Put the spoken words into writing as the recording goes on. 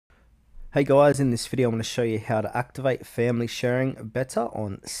Hey guys, in this video I'm going to show you how to activate family sharing better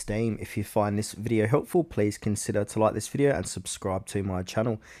on Steam. If you find this video helpful, please consider to like this video and subscribe to my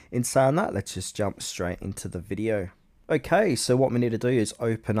channel. In saying that, let's just jump straight into the video. Okay, so what we need to do is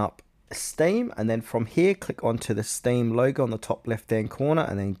open up Steam, and then from here click onto the Steam logo on the top left hand corner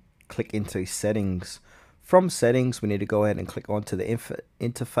and then click into settings. From settings we need to go ahead and click onto the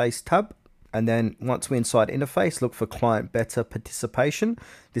interface tab. And then once we're inside interface, look for client beta participation.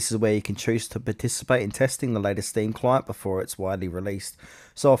 This is where you can choose to participate in testing the latest Steam client before it's widely released.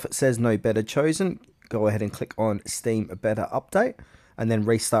 So if it says no beta chosen, go ahead and click on Steam beta update, and then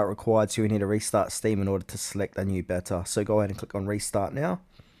restart required. So you need to restart Steam in order to select a new beta. So go ahead and click on restart now.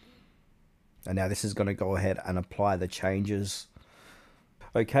 And now this is going to go ahead and apply the changes.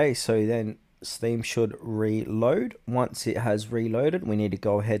 Okay, so then Steam should reload. Once it has reloaded, we need to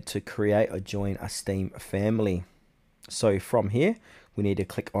go ahead to create or join a Steam family. So from here, we need to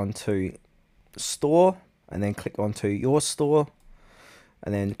click onto store and then click onto your store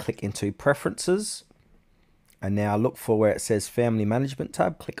and then click into preferences. And now look for where it says family management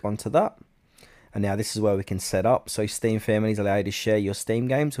tab, click onto that. And now this is where we can set up. So Steam families allow you to share your Steam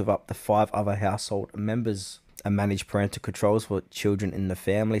games with up to 5 other household members and manage parental controls for children in the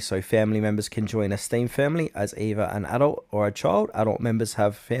family. So family members can join a Steam family as either an adult or a child. Adult members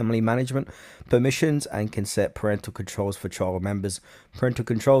have family management permissions and can set parental controls for child members. Parental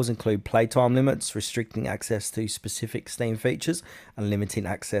controls include playtime limits, restricting access to specific Steam features, and limiting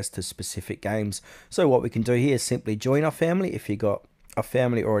access to specific games. So what we can do here is simply join our family if you got a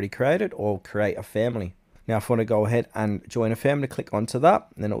family already created, or create a family. Now if I want to go ahead and join a family, click onto that,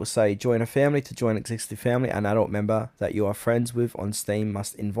 and then it will say join a family. To join existing family, an adult member that you are friends with on Steam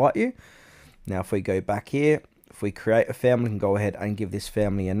must invite you. Now if we go back here, if we create a family, we can go ahead and give this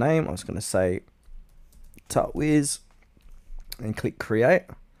family a name. I was going to say Tutwiz and click create.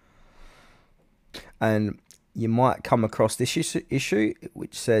 And you might come across this issue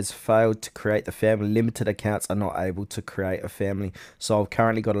which says failed to create the family. Limited accounts are not able to create a family. So I've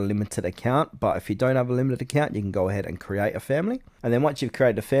currently got a limited account, but if you don't have a limited account, you can go ahead and create a family. And then once you've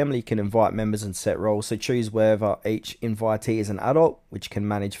created a family, you can invite members and set roles. So choose whether each invitee is an adult, which can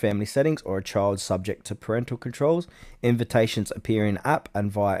manage family settings, or a child subject to parental controls. Invitations appear in app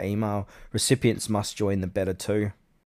and via email. Recipients must join the beta too.